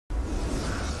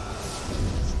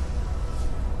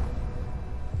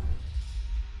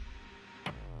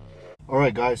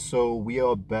Alright guys, so we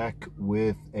are back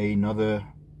with another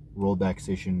rollback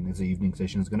session. It's an evening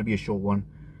session. It's going to be a short one.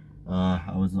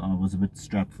 I was a bit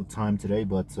strapped for time today,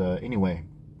 but anyway,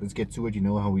 let's get to it. You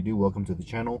know how we do. Welcome to the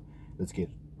channel. Let's get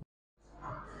it.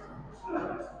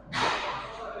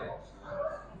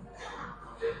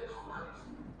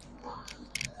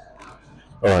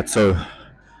 Alright, so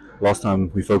last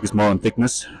time we focused more on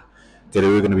thickness. Today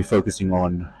we're going to be focusing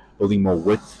on building more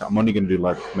width. I'm only going to do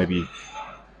like maybe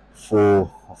 4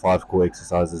 or 5 core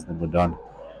exercises, then we're done.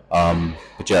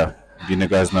 But yeah, you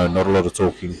guys know, not a lot of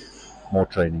talking, more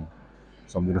training.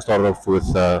 So I'm going to start off with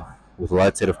a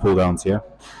light set of pull downs here,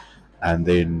 and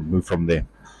then move from there.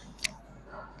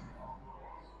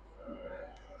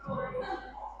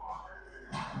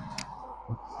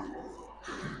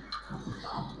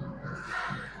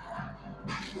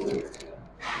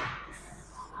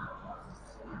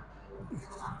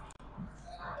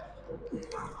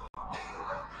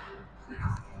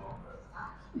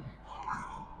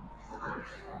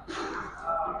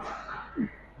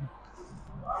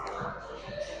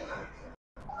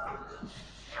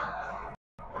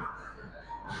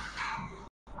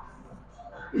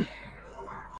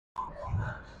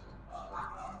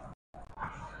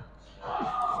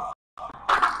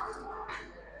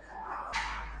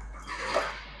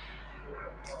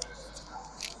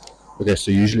 Okay,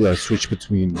 so usually I switch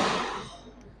between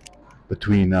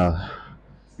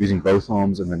using both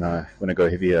arms, and then when I go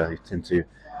heavier, I tend to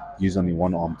use only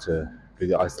one arm to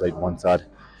really isolate one side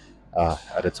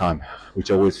at a time,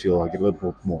 which I always feel I get a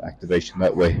little bit more activation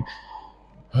that way.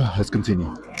 Let's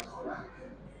continue.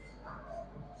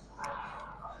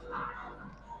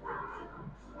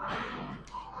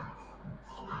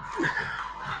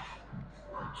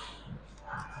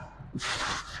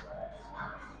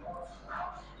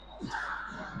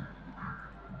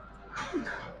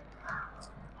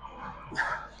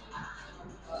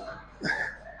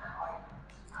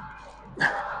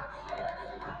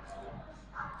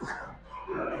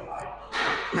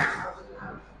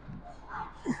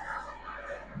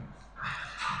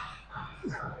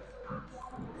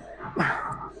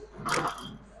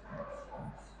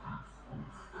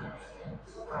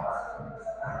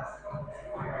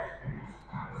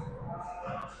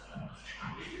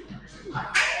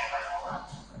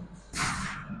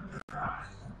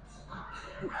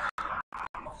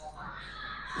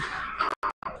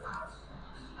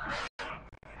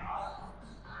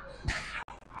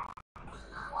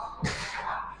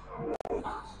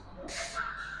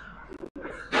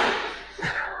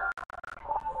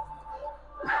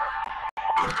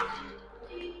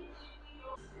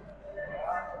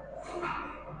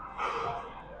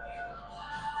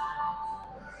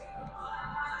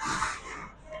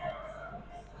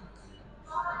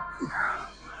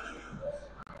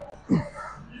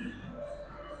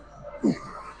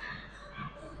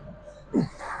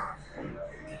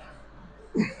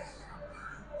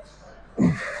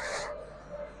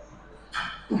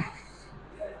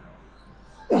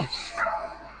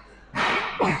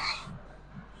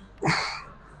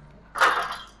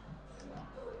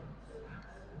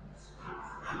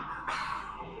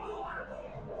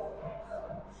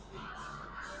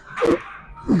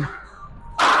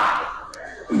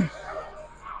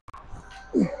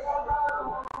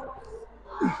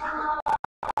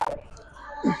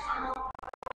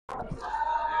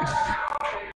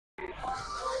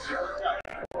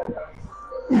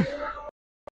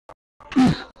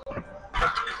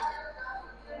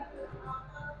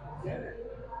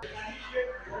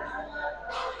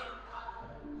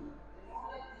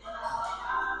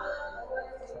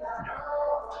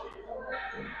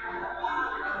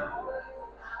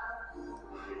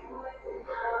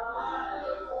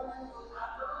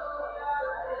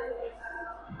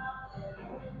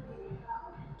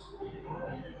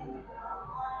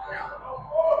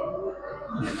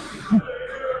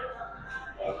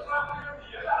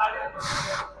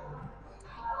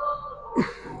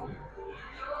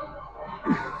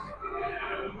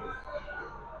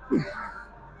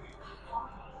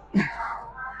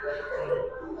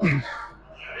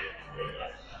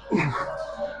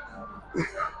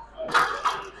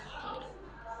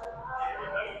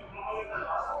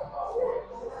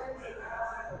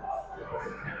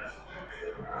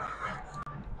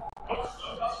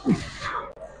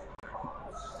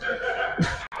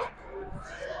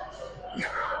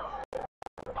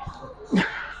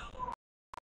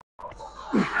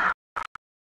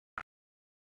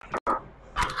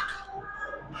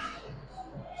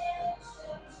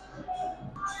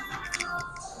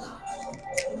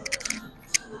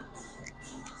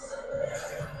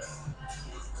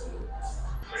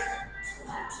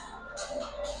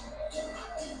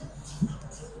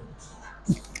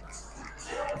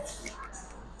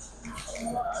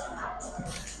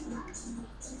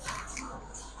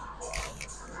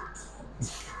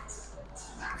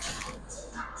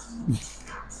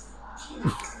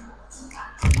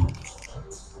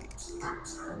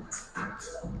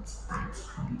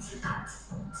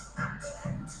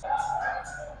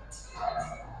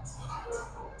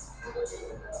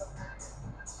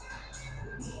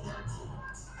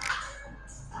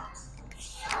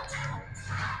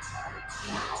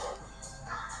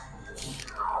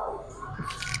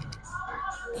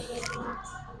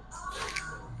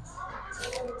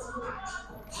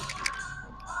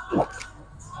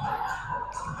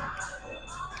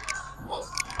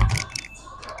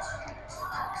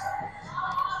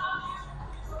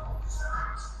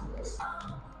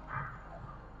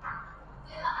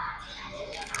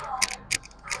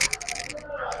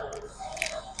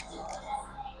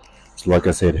 So like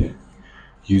I said,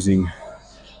 using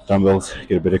dumbbells,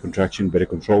 get a better contraction, better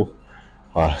control.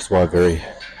 That's why I vary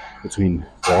between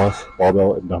bars,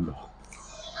 barbell, and dumbbell.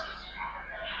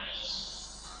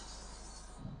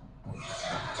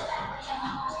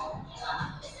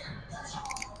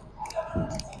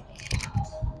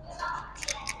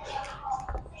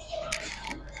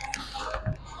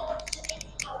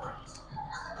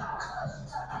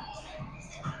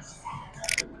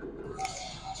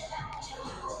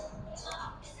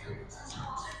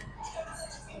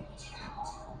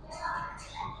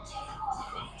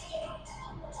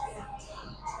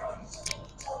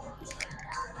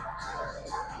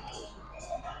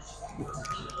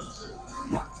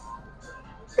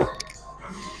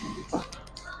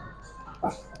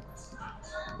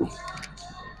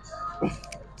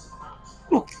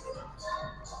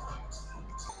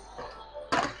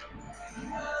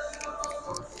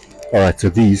 Alright, so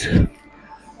these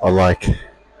are like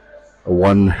a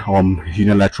one arm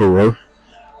unilateral row,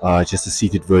 just a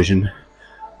seated version.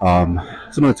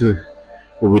 Similar to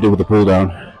what we did with the pull down,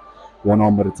 one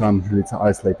arm at a time, really to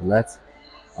isolate the lats.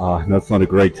 That's not a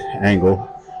great angle,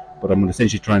 but I'm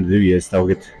essentially trying to do here is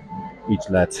target each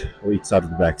lat or each side of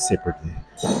the back separately.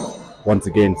 Once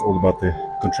again, it's all about the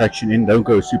contraction in. Don't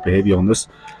go super heavy on this.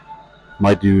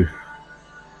 Might do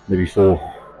maybe four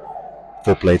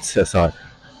plates aside,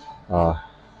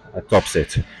 a top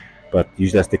set, but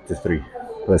usually I stick to 3.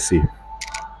 Let's see.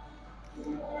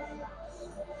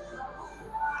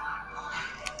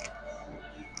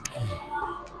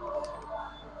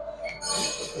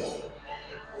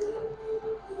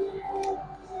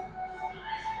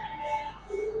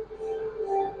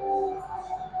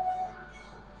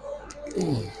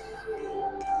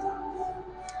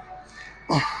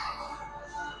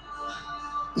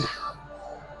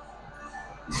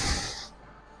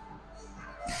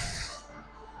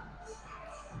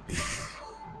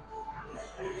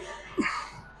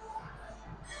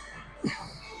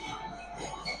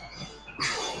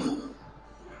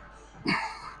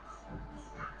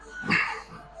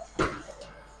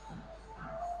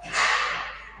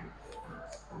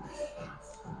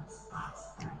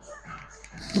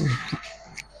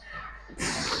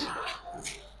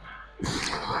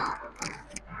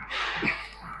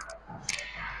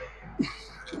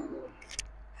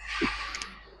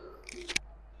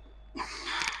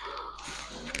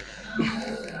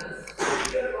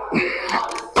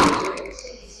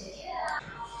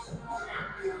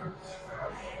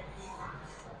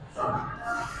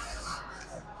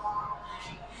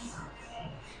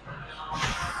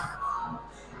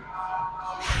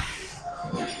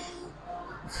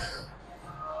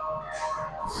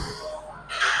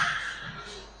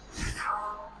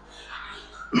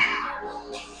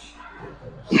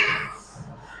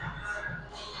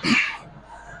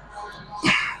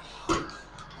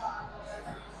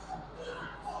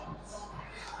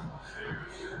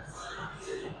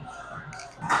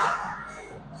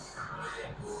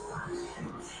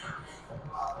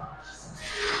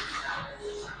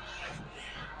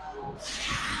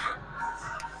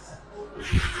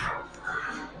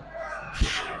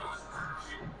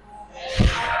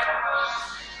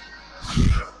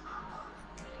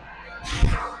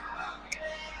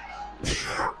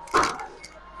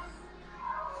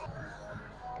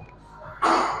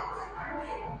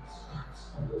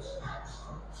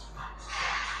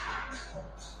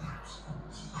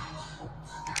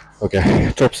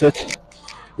 Okay, top set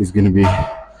is going to be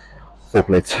 4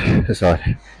 plates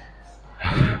aside,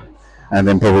 and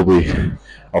then probably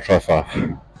I'll try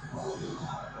 5.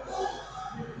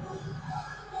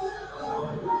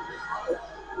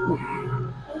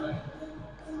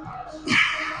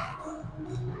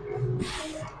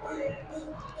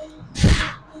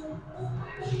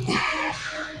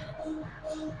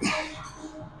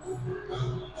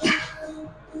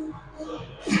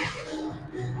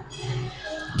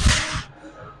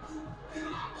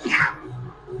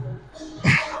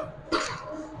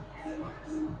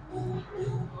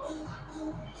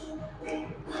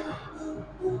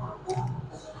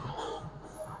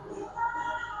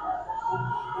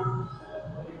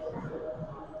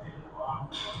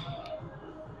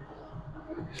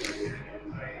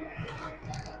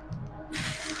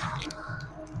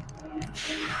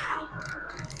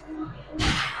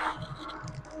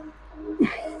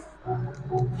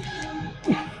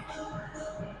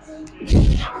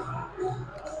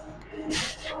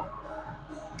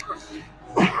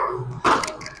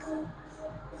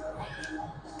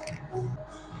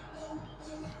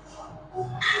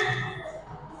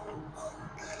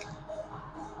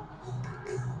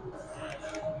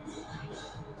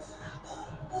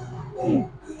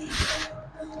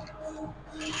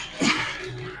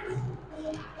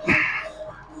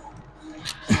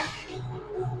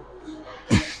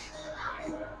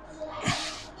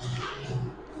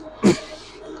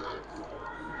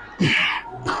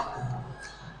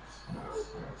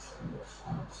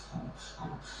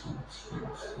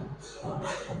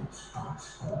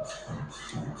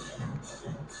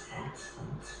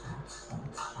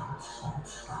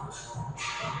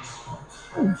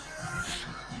 Last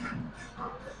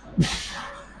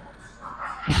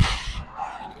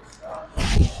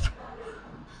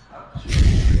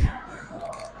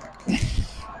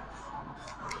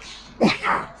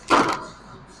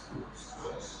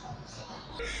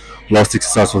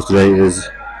exercise for today is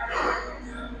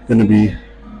going to be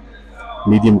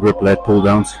medium grip lat pull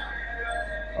downs.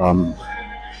 I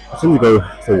tend to go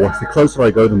for what the closer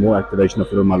I go, the more activation I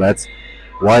feel in my lats.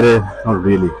 Wider, not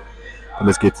really. But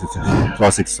let's get to the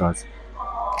last exercise.